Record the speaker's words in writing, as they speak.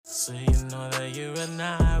So you know that you and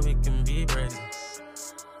I, we can be crazy.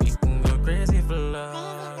 We can go crazy for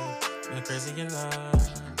love. Go crazy in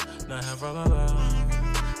love. Not have rubber.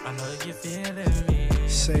 I know that you're feeling me.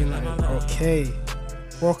 Say nothing. Okay.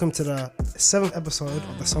 Welcome to the 7th episode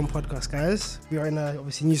of the Sun Podcast, guys. We are in a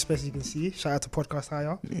obviously new space, as you can see. Shout out to Podcast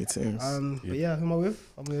Hire. New teams. But yeah, who am I with?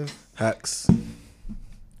 I'm with Hacks.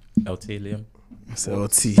 LT Liam. It's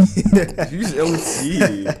LT. Who's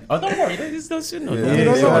LT? Oh, don't worry. This don't shit. No, Leon.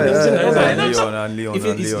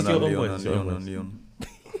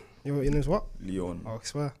 Your name's what? Leon. Oh, I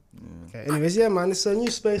swear. Yeah. Okay. Anyways, yeah, man, it's a new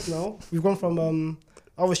space now. We've gone from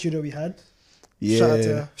other studio we had. Yeah. Shout out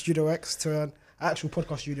to Studio X to an actual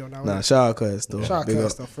podcast studio now. Nah, shout out Curtis though. Shout out Big to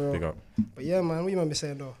up. stuff for real. Big up. But yeah, man, what you remember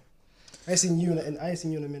saying though? I ain't seen you in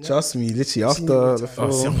a minute. Trust me, literally Seen you after all the the time.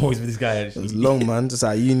 Oh, see, film, I'm always with this guy. it was long, man. Just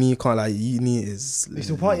like uni, can't like uni is. You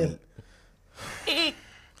still partying?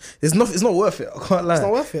 It's not worth it. I can't lie. It's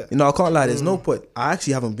not worth it. You know, I can't lie. There's no point. I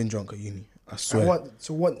actually haven't been drunk at uni. I swear.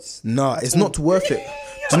 So once. Nah, it's not worth it.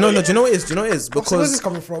 Do you know what it is? Where's Because this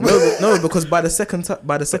coming from? no, because by the second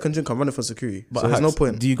drink, I'm running for security. But so there's no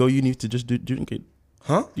point. Do you go uni to just do drinking?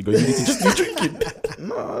 Huh? You go uni to just do drinking?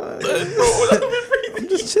 No, I'm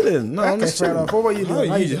just chilling. No, I'm Okay, just fair chilling. enough. What about you,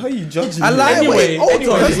 Leon? How you judging? I like Anyway, hold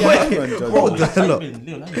on, anyway, hold the hell up.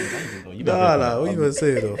 You Nah, what you gonna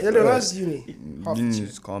say though? Yeah, Leon, how's uni? Half Uni's the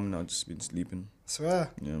just calm now, just been sleeping. Swear.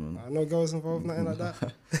 Yeah, man. No girls involved, nothing like that.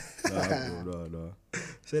 Nah.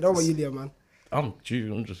 So that what you do, man? I'm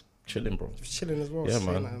just chilling, bro. Just chilling as well. Yeah, Say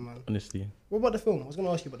man. nothing, Honestly. What about the film? I was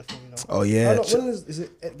gonna ask you about the film. You know. Oh yeah. When is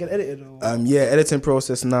it get edited? Or? Yeah, editing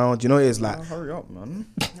process now. Do you know what it is like? Hurry up, man.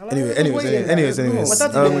 Anyways. My dad's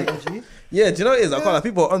been waiting, G. Yeah, do you know what it is? I can't like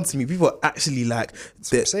people are onto me. People are actually like,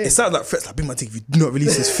 what I'm saying. it sounds like threats. Like, bring my ticket if you do not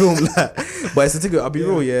release this film. Like, but it's a ticket. I'll be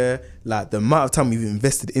real, yeah. Like the amount of time we've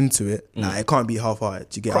invested into it, like it can't be half-hearted.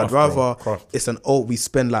 Do you get? Craft, I'd rather bro. Craft. it's we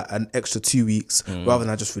spend like an extra 2 weeks rather than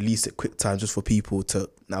I just release it quick time just for people to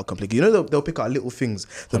now complete. You know, they'll pick out little things.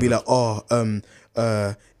 They'll be like,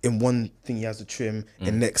 in one thing he has a trim,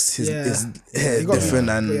 in next his hair is You gotta be- different,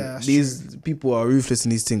 and yeah, that's these people are ruthless in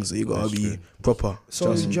these things. So you gotta be proper.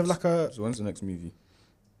 So do you have like a? So when's the next movie?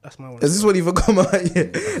 That's my one. Is this what even come out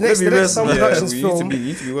yet? Next Sun Productions we film.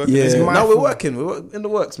 need to be working. Yeah, It's my now we're fault. working. We're in the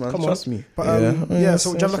works, man. Come on. Trust me. But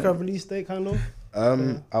so do you have like a release date kind of?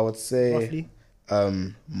 I would say Roughly?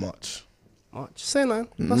 March. March. Say nine.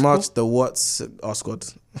 That's March. cool. The what's ask God.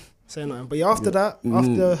 Say nine. But yeah, after that,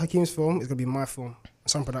 after Hakeem's film, it's gonna be my film.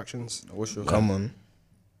 Sun Productions. What's your Come on.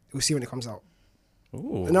 We'll see when it comes out.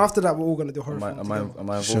 Ooh. And after that, we're all gonna do a horror film. Am I together.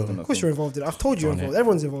 involved Sure. in that? Of course, you're involved in it. I've told you you're Done involved. it.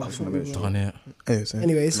 Everyone's involved. Done it.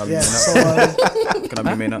 Anyways, Can I be yeah. the So Can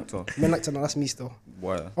I be main actor? men like to know that's me still.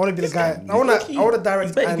 Why? I want to be the guy. I want to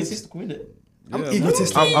direct. And I'm Yeah,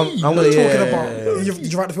 egotistic. I'm What gonna are you talking yeah. about?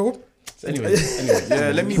 Did you write the film? Anyway.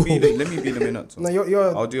 Yeah, let me be the main actor. No,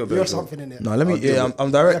 I'll do a better you're job. something in it. No, let me. I'll do Yeah, it.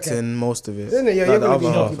 I'm directing most of it. Yeah, you're Like, the gonna be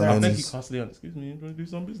other helping half, and direct. then- Thank you, Carl Leon. Excuse me, you want to do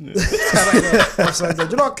some business? I'm sorry, do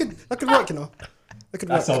you know, I could work, you know. I could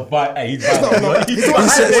work. That's a bite. Hey, he's No, bad. he's He's what I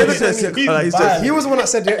said. He's He's bad. He was the one that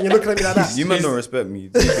said it, and you're looking at me like that. You man don't respect me.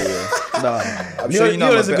 I'm sure you know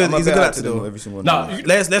Leon is a I'm good- he's a good better actor though. Every single Nah, one.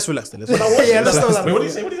 Let's relax then. Let's Yeah, let's not Wait, what did you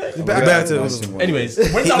say? What did you say? You Be better better act. to- Anyways,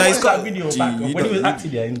 when Nah, I he's watched got- that video G, back you when he don't- was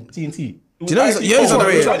acting there in TNT. Do you know he's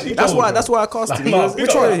underrated? That's why I cast him. Like,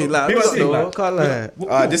 Which one? Like, people I say, don't know. like- Can't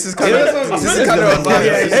lie. This is kind Yeah, of this this is is kind of a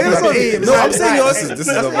vibe. No, I'm saying yours. This is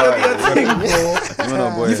a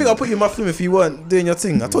vibe. You think I'll put you in my film if you weren't doing your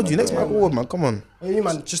thing? I told you next Michael Ward, man. Come on. Well, you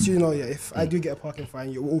man, just so you know, yeah, if I do get a parking fine,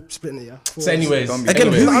 you're all splitting it, yeah. So anyways, Don't be- Again,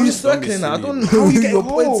 Anyways, who are you don't be circling at? I silly. don't know How who you get you're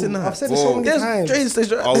home? pointing I've at. said this so many There's times. train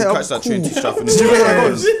station. I'll Yeah, catch that cool. train to Stratford Do you know where it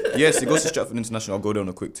International. Yes, it goes to Stratford International. I'll go there on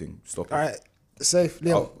a quick thing. Stop it. All right, safe.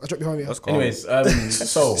 Liam, Oh. I'll drop you home, yeah. That's calm. anyways,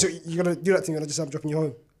 so So you're gonna do that thing, you're gonna just have dropping you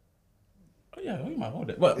home. yeah, you might hold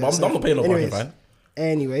it. Well, I'm not paying no parking fine.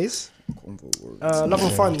 Anyways, Love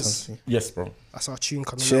and Funds. Yes, bro. That's our tune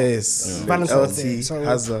coming out. Cheers. Valentine's Day. LT, So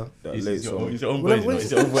Hazza. That He's late your song. own boy. When- He's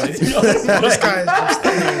your own boy. This guy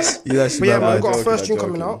is just You actually But yeah, know man, we've that. got our first tune joking.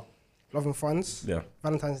 coming out. Love and Funds. Yeah.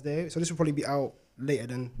 Valentine's Day. So this will probably be out later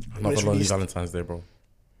than when Another it's lonely released. Valentine's Day, bro.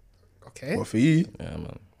 Okay. What for you? Yeah,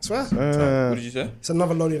 man. Swear. What did you say? It's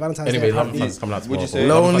another lonely Valentine's Anyway, Day. Love and Fun's coming out tomorrow. What'd you say?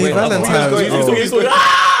 bro. Lonely Valentine's. I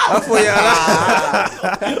I thought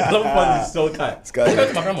Love and Fun's is so tight. Go back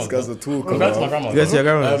to my grandma's. This guy's a tool. Go back to my grandma's. You guys to your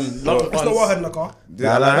grandma's? Love and It's not what I Fun's. heard in the car.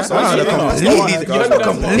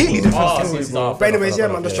 Completely different. But anyways, yeah,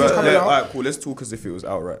 man, the tune's coming out. Alright, cool. Let's talk as if it was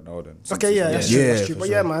out right now then. Okay, yeah, that's true. Yeah, That's true. for But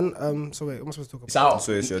yeah, man. So wait, what am I supposed to talk It's about? out.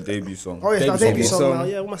 So it's your debut song. Oh, yeah, it's our Debut debut song. song now.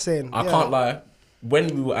 Yeah, what am I saying? I Yeah. can't lie. when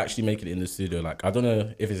we were actually making it in the studio, like I don't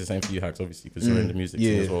know if it's the same for you, Hags, obviously, because you're in the music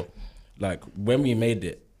scene as well. Like when we made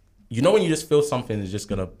it, you know when you just feel something is just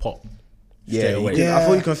gonna pop. Yeah, away. I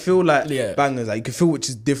thought you can feel like Yeah. bangers. Like you can feel which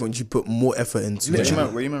is different. You put more effort into it.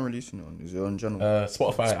 Where you man releasing it on? Is it on channel?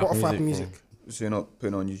 Spotify, Apple Spotify Music. music. So you're not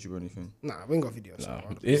putting it on YouTube or anything? Nah, we ain't got videos. Nah.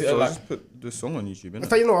 So. Is it So like just put the song on YouTube, In innit?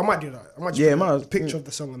 fact, you know, I might do that. I might just Yeah, put might- a picture of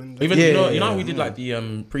the song and then. even Yeah, you know yeah, how we did like the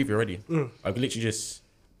preview already? Like we literally just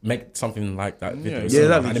make something like that video, Yeah,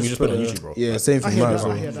 that and then we just put it on YouTube, bro. Yeah, same I thing. hear Mine that. as I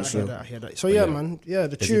well. hear that. for I sure. hear that. I hear that. So yeah, man. Yeah,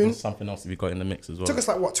 the There's even tune something else that we got in the mix as well. took us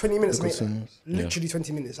like what 20 minutes to make. songs. Literally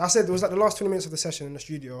 20 minutes. I said it was like the last 20 minutes of the session in the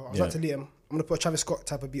studio. I was like to Liam, I'm gonna put a Travis Scott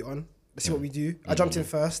type of beat on. Let's see what we do. I jumped in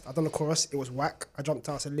first. I done the chorus. It was whack. I jumped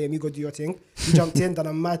out. I said, Liam, you go do your thing. He jumped in, done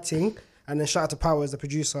a mad thing, and then shout out to Powers, the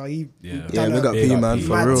producer. He Yeah. Yeah, done big a up P, man, P. for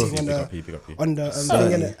mad real. thing on Big the up P, big up P. on the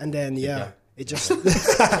thing in it, and then it just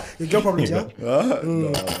your girl problems, yeah.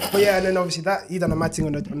 But yeah, and then obviously that he done a mad thing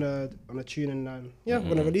on the tune, and we're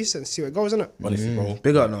gonna release it and see where it goes, isn't it? Honestly, bro.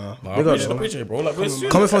 Big up now. Nah, Big I up. appreciate it, bro. Like,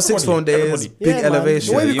 Coming from Six Phone days, big Yeah, man.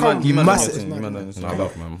 elevation. The way we You come, man, you man, massive. done your thing, you man done your thing. Nah, I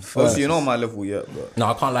love, man. Obviously, you're not on my level yet, but No,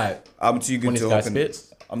 I can't lie. I'm too good When this to guy hop in. spits,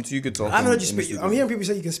 I'm too good to hop I haven't heard in you the spit. studio. I'm hearing people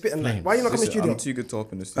say you can spit and like. Why are you not coming to the Listen, studio? I'm too good to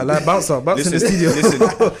hop in the I studio. like bounce in the Listen, studio.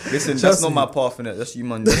 listen, that's not my path, innit? That's you,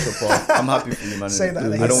 man. That's your path. I'm happy for you, man. Say that, I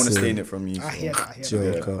like, don't want to listen. stay in it from you. I so. hear that. I hear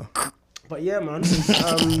that. Joker. But yeah, man.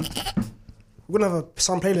 We're gonna have a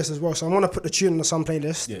Sun playlist as well, so I'm gonna put the tune on the Sun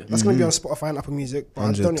playlist. Yeah. That's gonna be on Spotify and Apple Music. But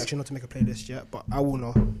 100. I don't actually know to make a playlist yet, but I will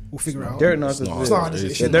know. We'll figure it out. Derek knows It's the not It's not hard, It it's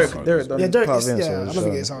is just- not Derek hard. done Yeah, Derek. part Is, of it, yeah, so I don't it's,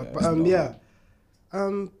 think it's hard.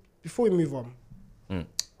 But before we move on,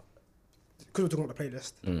 because we're talking about the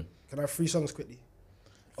playlist, can I have 3 songs quickly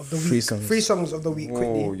of the week? 3 songs. 3 songs of the week Whoa,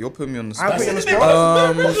 quickly. you're putting me on the I'm spot. putting on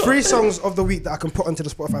the spot. 3 songs of the week that I can put onto the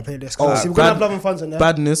Spotify playlist. Oh, See, we're gonna have Bad- Love and Funds in there.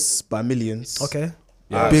 Badness by Millions. Okay.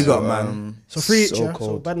 Big so, up, man. So 3 each, So yeah. So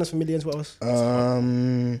cold. Badness for Millions. What else?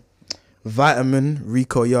 Vitamin,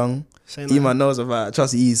 Rico Young. Say He that. man knows about it.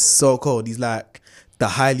 Trust me, he's so cold. He's like the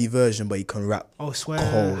highly version, but he can rap. Oh, swear.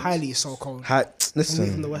 Cold. Highly is so cold.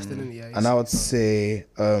 Listen, From the West End, yeah. and I would say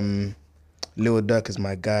Lil Durk is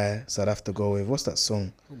my guy, so I'd have to go with what's that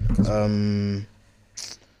song?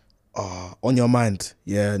 On Your Mind.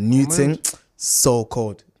 Yeah, new thing. So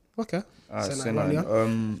cold. Okay. Alright, Say say that, 9.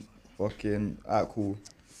 yeah. Fucking, alright, cool.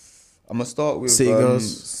 I'm gonna start with City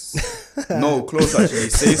Girls. No, close actually.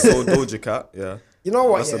 Say So, Doja Cat. Yeah. You know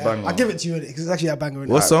what? That's a Yeah, banger. I give it to you because it's actually a banger.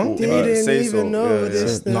 What song? cool. Didn't Say even So. know Yeah,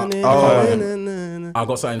 this. yeah. na- No. na- Oh. na- na- na- I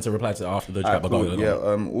got something to reply to after the Alright, chat, but cool. go Yeah.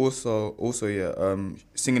 on. Also, yeah.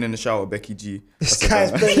 Singing in the shower, Becky G. This That's a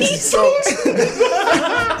guy's banger. playing his songs.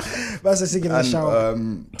 That's a singing in the shower.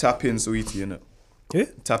 And Tap In, Sweetie, innit? Who?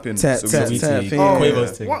 Tap In, Tap, Sweetie. tap, Sweetie, thing.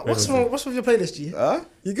 Quavo's thing. What's Quavo's wrong? What's with your playlist, G? Huh?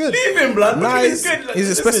 You good? Leave him, blood. Look at Nice. his good.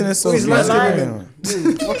 He's expressing himself. He's man. light Yeah.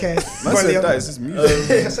 skinned. Okay. Man Go on, said Liam. that is his music.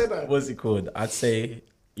 Yeah, say that. What's it called? I'd say,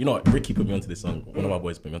 you know what? Ricky put me onto this song. One of our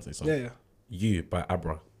boys put me onto this song. Yeah, yeah. You by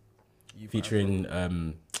Abra. Featuring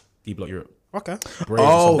D Block Europe. Okay. Brave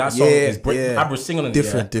Oh, song. That song yeah, is yeah. Abra singing on it.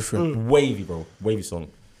 Different, yeah. different. Wavy, bro. Wavy song.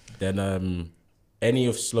 Then any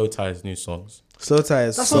of Slow Tie's new songs. Slow Tie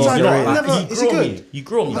is That's so what I'm You know, trying great. to- like, never- he is grew he on good? me. He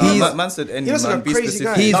grew on me. Man said any, He looks like man. a Be crazy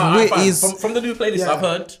specific. guy. He's Nah, wi- fam, he's from the new playlist Yeah. I've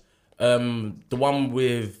heard, the one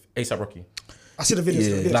with ASAP Rocky. I see the videos.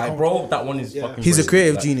 Yeah. The videos Like, come. bro, that one is Yeah. fucking He's a crazy.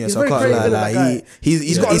 creative Like, genius. He's I very can't creative, lie. that Like guy.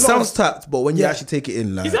 He's got a he lot sounds of- tapped, but when you Yeah. actually take it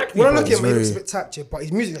in, like Exactly. When I bro. look at him, he very- looks a bit tapped, but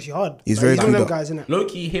his music's actually hard. He's Like, very he's one of them clued up. guys, isn't it?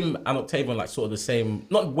 Low-key, him and Octavian, like, sort of the same,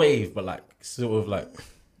 not wave, but like, sort of like.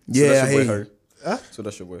 yeah, I That's your hear boy, you. Harry. Huh? So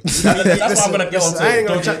that's your boy. That's what I'm gonna get Listen, onto. I ain't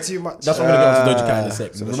gonna Doja- chat too much. That's what I'm gonna get onto Doja Cat in a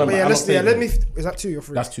sec. Remember, But yeah, I'm let's, yeah, Octavian. let me. Is that 2 or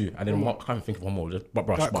 3? That's 2. And then I can't think of one more. Just, but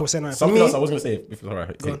brush. Right, cool, say nine. For Something me- else I was gonna say. If it's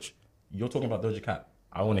alright, Go on. Hitch. You're talking about Doja Cat.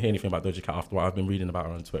 I don't want to hear anything about Doja Cat after what I've been reading about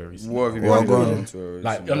her on Twitter recently. What have you been Well, go doing on. to her?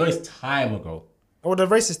 Like, I know it's time ago. Or the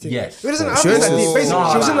racist thing. Yes. It doesn't Sure have to be is. that deep. Basically,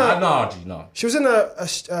 No, she was in a. no. She was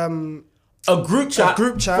in A group chat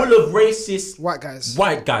group chat. full of racist white guys.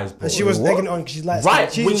 white guys, bro. And she was What? egging it on because she's like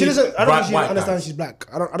Right, She winged doesn't. I don't right think she white understands guys. she's black.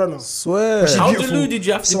 I don't know. Swear. She- How beautiful, deluded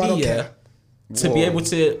you have to so I don't be, yeah, care. to be able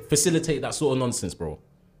to facilitate that sort of nonsense, bro?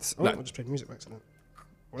 I just played music by accident.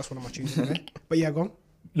 Well, that's one of my tunes. Okay? But yeah, go on.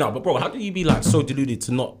 No, but bro, how do you be like so deluded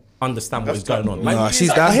to not understand what is going on? Like, Nah, it's she's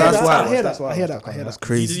like- that's I hear that's that, why. I hear That's that, why. I hear that, I hear That's that.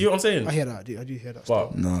 Do you crazy. know what I'm saying? I hear that. I do hear that.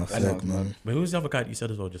 But, Nah, fuck, man. but who's the other guy that you said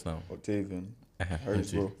as well just now? Octavian. Him Harry's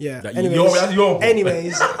too. bro. Yeah. That- Anyways, that's your bro.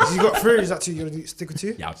 anyways, you got 3. Is that 2? You gonna stick with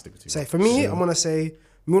 2? Yeah, I'll stick with you. Say for me, I'm gonna say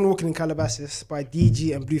Moonwalking in Calabasas by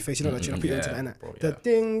DG and Blueface. You know that tune? I put it into that, innit? bro, The yeah.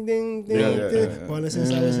 ding, ding, ding. Well,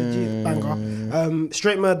 since I was a G. Banger.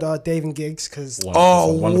 Straight Murder, Dave and Gigs, because...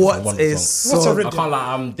 Oh, Wonderful, what wonderful is song. What's a so... rhythm? I can't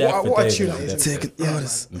lie, I'm deaf for What a Dave, tune I'm that is. deaf for Take it, Dave.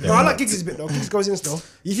 honest. No, I like Gigs' bit though. Gigs goes in still.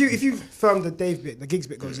 If you firm the Dave bit, the Gigs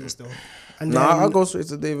bit goes in still. And Nah, then, I'll go straight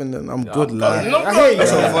to Dave and then I'm good, like. No, I hear you.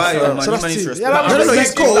 That's Yeah. on fire, man. So You that's man need to two. respect. Yeah, like, No, no, respect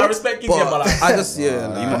he's Gigs. cool. I respect Gigs, yeah, but like, I just, yeah.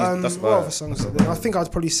 nah. That's What other bad. songs? I think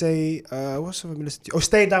I'd probably say what's something we listen to? Oh,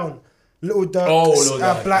 Stay Down, Little Dirk, Lil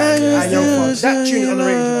Durk. Black, and Young Thug. That tune is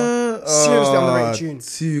underrated, bro. Seriously underrated tune.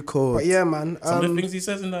 Too cold. But yeah, man. some of the things he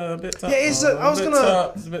says in a bit tough. Yeah, it's I was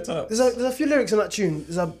gonna. It's a bit tough. There's a few lyrics in that tune.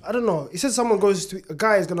 I don't know. He said a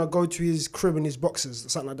guy is gonna go to his crib in his boxers or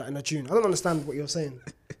something like that in a tune. I don't understand what you're saying.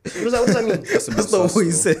 What does that mean? That's not what he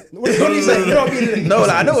said. What did he say? You know what I mean? No, like,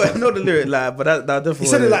 I know the lyric, like, but that definitely. He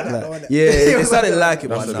said it like that, like, though, innit? yeah, He it was sounded like like it,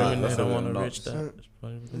 but nah. I don't want to reach that. I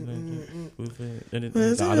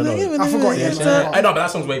don't know. I forgot. Yeah, man. I know, but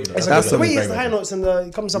that song's wavy. Though. It's That's the way he something hits the high notes and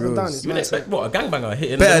it comes up and down. It's You would nice. expect what a gangbanger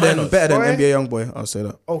hitting Better the high than notes. Boy. NBA Youngboy, I'll say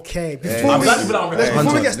that. Okay, I'm before we glad you put that on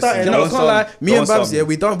record. get started, You know, I can't lie. Me Go and on, Babs, Sam. yeah,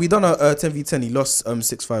 we done a 10v10. He lost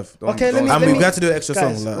 6-5. okay, let me. And let we me- had to do an extra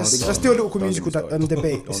guys, song. Like, let's do a little musical get me started.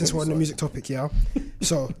 debate Don't since get we're on me the music topic, yeah.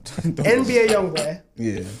 So, NBA Youngboy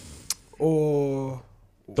yeah. or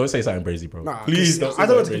Don't say something crazy, bro. nah? Please 'cause don't. Say I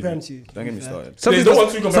don't want to something compare him crazy. to you. Don't get me started. Some There's people, no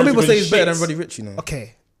one to compare some to people with say he's better than shits. Roddy Rich, you know.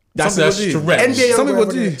 Okay, That's Some a people do. stretch. NBA Some Youngboy. people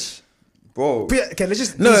Roddy do. Rich. Bro. Okay, let's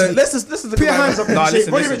just No, easily- let's just put your hands up. Nah, and say,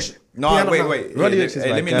 listen, Roddy listen. Rich. No, put your hand wait, up now. wait. Roddy Hey, Rich is hey,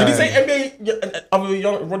 like, let me Did he Yeah. say NBA other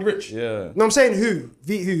young Roddy Rich? Yeah. No, I'm saying who?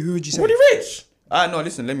 Who would you say? Roddy Rich. No,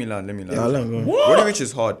 listen, let me learn. Yeah, let me go. What? Roddy Rich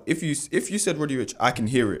is hard. If you said Roddy Rich, I can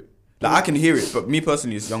hear it. Like, I can hear it, but me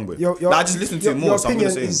personally, it's Youngboy. Like, I just listen to him more, Your so I'm gonna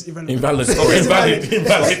opinion say is him. irrelevant.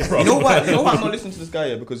 Invalid, bro. You know why? You know why I'm not listening to this guy?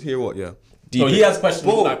 Yeah, because hear what? Yeah. No, he has questions.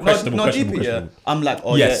 Bro, Like, questionable. no, questionable, deep it, yeah. questionable. I'm like,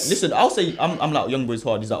 oh Yes. yeah. Listen, I'll say I'm like Youngboy's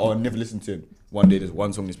hard. He's like, oh, I never listened to him. One day there's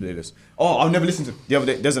one song in this playlist. Oh, I'll never listen to. The other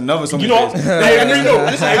day there's another song. You in know, this I playlist. agree. No,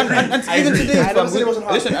 Listen, and I even agree. today, I fam, never said it wasn't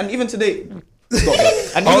hard. listen, and even today. Stop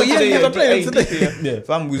that. And Oh, even yeah, today, you were playing hey, today. yeah.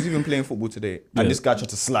 Fam was even playing football today, and Yeah. this guy tried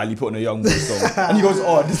to slightly put on a Youngboy song, and he goes,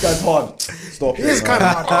 "Oh, this guy's hard." Stop. He is kind of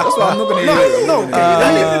hard. That's why I'm not gonna hear it. No, He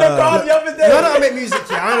was in the car the other day. now that I make music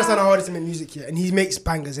here, I understand how hard it is to make music here, and he makes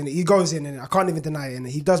bangers in it. He goes in and I can't even deny it, and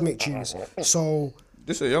he does make tunes. So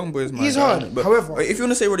This is a Youngboy's man. He's hard, But however- if you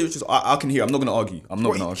want to say Roddy Rich, I can hear. I'm not gonna argue. I'm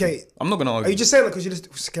not gonna argue. okay. I'm not gonna argue. are you just saying that because you just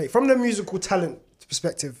okay from the musical talent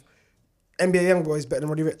perspective? NBA Youngboy is better than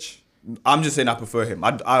Roddy Rich. I'm just saying I prefer him.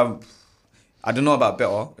 I don't know about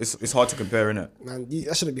better. It's hard to compare, innit? Man,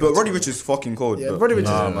 that shouldn't be. But hard to Roddy compare. Rich is fucking cold. Yeah, but Roddy Rich is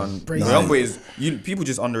man. crazy. Youngboy is people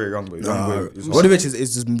just underrate Youngboy. Youngboy is Roddy Rich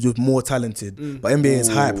is just more talented, but NBA is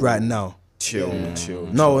hype right now. chill.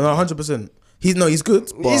 No, 100%. He's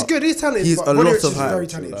good. But He's good. He's talented. He's but a Roddy lot Rich of is hype. very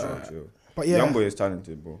talented. Chill. But yeah, Youngboy is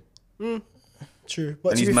talented, bro. true. But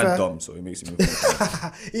And to he's be mad fair, dumb, so it makes him look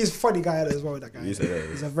like he's a funny guy as well. That guy. He's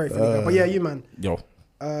He's a very funny guy. But yeah, you man. Yo,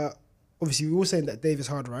 Obviously, we were all saying that Dave is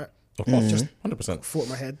hard, right? of course, just 100%. Thought in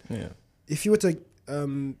my head. Yeah. If you were to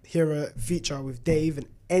hear a feature with Dave and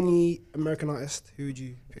any American artist, who would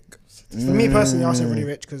you pick? For me personally, I'll say Roddy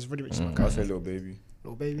Rich because Roddy Rich is my guy. I'll say little baby.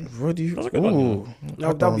 Little baby. Roddy. That's a good one, you Ooh, That I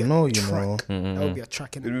would be don't a know, you track. know. That would be a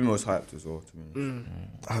track in It'd it. be most hyped as well, to me.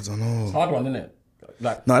 I don't know. Hard one, isn't it?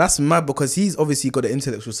 Like, No, that's mad because he's obviously got the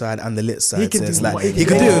intellectual side and the lit side. He can so do it's what like he he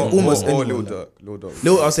can can do. do it almost Or anyone. Lil Durk. Lil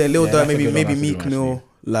Durk. I was saying Lil Yeah, Durk, that's a maybe good one, that's a Meek good one, Mill.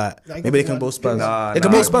 Like Like, maybe they you can can both do spaz. Nah, They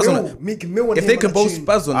can nah. both spaz on Mill, it. Meek Mill and If him they on can a both tune.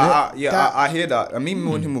 spaz on it. I hear that. I mean,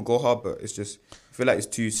 me and him will go hard, but it's just I feel like it's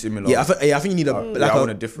too similar. Yeah, I think you need a like I want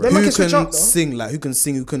a a different. They make who it switch can up, though. sing, like who can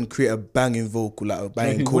sing, who can create a banging vocal, like a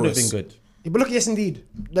banging who would have chorus. been good? Yeah, but look at Yes Indeed.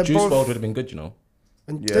 They're Juice both. WRLD would have been good, you know.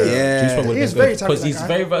 And Yeah. Dave- Yeah. Juice WRLD would He have is been very good talented, because he's that guy.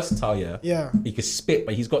 very versatile. Yeah. Yeah. He can spit,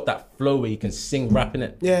 but he's got that flow where he can sing, rap in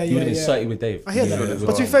it. Yeah, He would have yeah, been yeah. salty with Dave. I hear Yeah, that. as But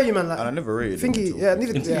well. to be fair, you man, like And I never rated him thingy, until- yeah,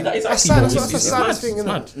 neither. It's- Yeah. that is That's actually, sad. bro, That's it's the saddest mad, thing, it's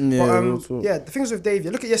isn't mad. it? Yeah, But, real talk. yeah, the things with Dave.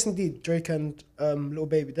 Yeah, look at Yes Indeed, Drake and Little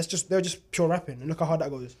Baby. They're just pure rapping, and look how hard that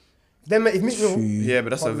goes. Then if Meek Mill, Yeah, but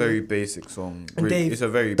that's a very basic song. And Dave- It's a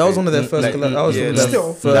very. That was one of their first. Like, That was yeah, one of their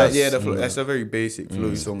Still. first. that's a very basic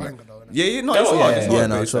flowy song. banger though, innit? Yeah, no, Yeah, it's oh, hard. yeah, It's yeah. hard. Yeah,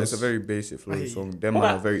 no, but it's trust. a very basic flowy hear song. you. Them Well,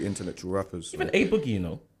 man are that- very intellectual rappers. So. Even A Boogie, you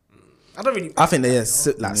know. I don't really. I think they're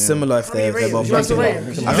like similar if How do you they're rate both him? You have to rapping.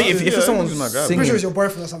 rate him. I think if Yeah, someone's he's my guy, I'm pretty sure singing, it's your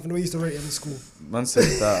boyfriend or something. We used to rate him in school. Man said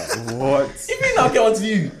that. What? Even now, get on to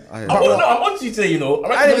you. I- No, I'm on to you today, you know.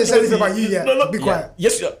 I didn't even say anything about you yet. No, Be quiet.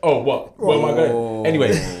 Yes. Oh, what? Where am I going?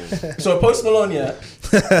 Anyway, so Post Malone, yeah.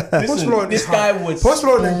 Listen, Malone this is guy hard. would Post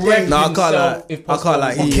Malone is wreck gay. No, I can't himself lie. if I Post can't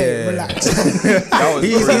Malone lie. was- Okay, Yeah. relax. That was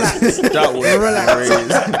crazy. That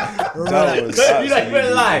was crazy.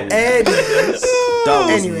 lie.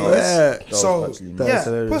 Anyways, so That's yeah,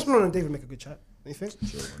 hilarious. Post Malone and David make a good chat. You think?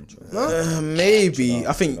 Maybe.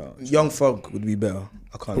 I think Young Thug would be better.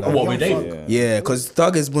 I can't lie. What with Dave? Yeah, because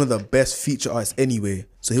Thug is one of the best feature artists anyway.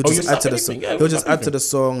 So he'll Oh, just you're add to the anything, song. yeah, He'll just anything. add to the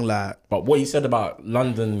song like. But what you said about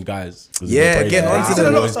London guys. was Yeah, crazy. getting onto He said a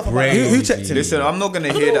them. lot of stuff about Who checked him? Listen, I'm not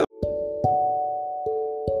gonna hear that.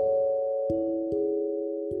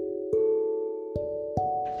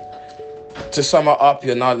 To sum it up,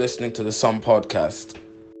 you're now listening to the Sun Podcast.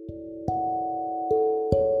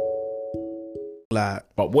 Like,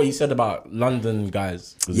 But what you said about London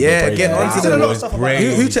guys. was Yeah, crazy. getting onto He said a them. lot of stuff about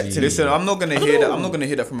Who checked him? Listen, I'm not gonna hear that. I'm not gonna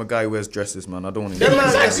hear that from a guy who wears dresses, man. I don't want to hear Them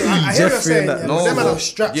man, that. listen, I hear what you're Jeffrey saying. and that- Yeah, No, but them man but- have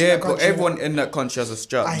straps. in yeah, that but country. everyone in that country has a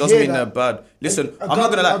strap. I Doesn't hear mean that. they're bad. Listen, A I'm gun- not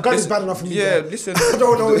gonna a like. gun is listen, bad enough for me, Yeah, bro. listen. I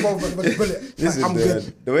don't know involved with the bullet. Listen, I'm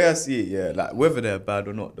good. the way I see it, yeah, like whether they're bad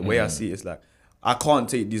or not, the way I see it is like I can't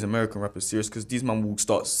take these American rappers serious because these man will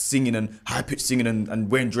start singing and high pitched singing and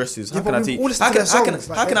wearing dresses. How Yeah, can but I we take? all listen How to can, their how can, songs,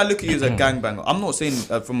 like, how can I look at you as a gangbanger? I'm not saying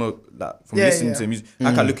from Yeah, listening yeah. to music. How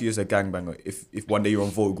can I look at you as a gangbanger if one day you're on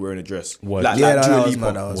Vogue wearing a dress? Word. Like, Yeah, like that Dua was Lipa.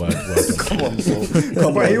 mad, that was Word. Come on,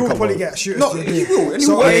 bro. But he will probably get shooters. No, to he do. will. And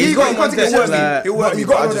So, he'll he work got me. to get He'll work work me. me. He'll work But me, you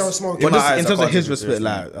got but to I know they just- were smoking. in But my just eyes, in I terms of can't his take it respect, seriously.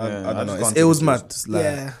 like, Yeah, I don't know. just can't It take was it mad. seriously.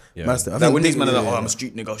 Like, Yeah. mad stuff. I Like think when these men are like, Digger- oh, I'm a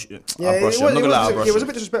street nigga. Yeah, I brush it it. I'm not gonna lie, I was brush a bit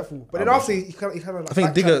it. disrespectful. But then after he kind of I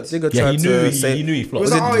think Digger Yeah, tried he to say. knew he flopped.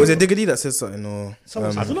 Was Was that- it Digger D that said something or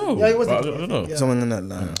Someone I don't know. Yeah, he was. I don't know. Yeah. someone in that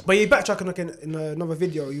line? But he backtracked like in another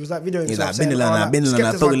video. He was like videoing He's himself like, saying, been like that, been like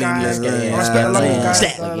that, Skepta's my totally guy, English, yeah, I respect a lot of yeah, guys.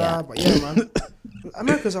 yeah. blah, blah, blah. But yeah, man.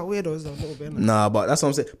 Americans are weirdos though, a little bit. innit? Nah, but that's what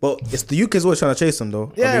I'm saying. But it's the UK's always trying to chase them though.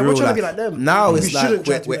 I'll Yeah, be we're real, trying to be like them. Now We it's shouldn't like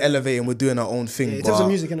try to we're be- elevating, we're doing our own thing. Yeah, in terms of but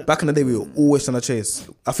music, innit? back in the day, we were always trying to chase.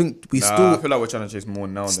 I think we Nah, I still. feel like we're trying to chase more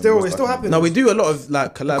now. than Still, we was it back still in the happens. No, we do a lot of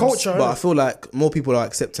like collabs, culture, but I innit? feel like more people are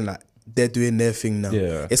accepting like they're doing their thing now.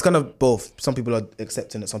 Yeah. It's kind of both. Some people are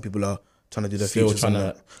accepting it, some people are trying to do their Still features. trying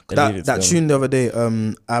and to that elite it that still. tune the other day,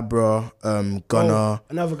 Abra, Gunner. Oh,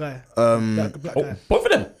 another guy. Black Oh, guy. both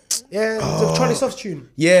of them. Yeah, the Charlie Soft tune.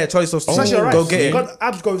 Yeah, Charlie Sauce. It's actually alright. Go get it. God,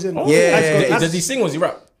 Abs goes in. Yeah. Does he sing or does he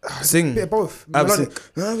rap? Sing. Bit of both. Absolutely.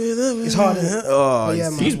 It's hard, innit? Oh, But yeah,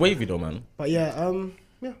 man. He's wavy though, man. But yeah,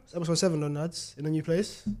 it's episode 7 on lads in a new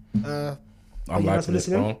place. Thank I'm you guys for liking it,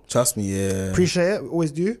 listening. bro. trust me, yeah. Appreciate it. We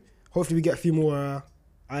always do. Hopefully we get a few more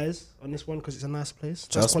eyes on this one because it's a nice place. Nice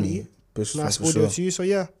Trust quality. me. Push Nice for audio sure. to you. So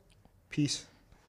yeah, peace.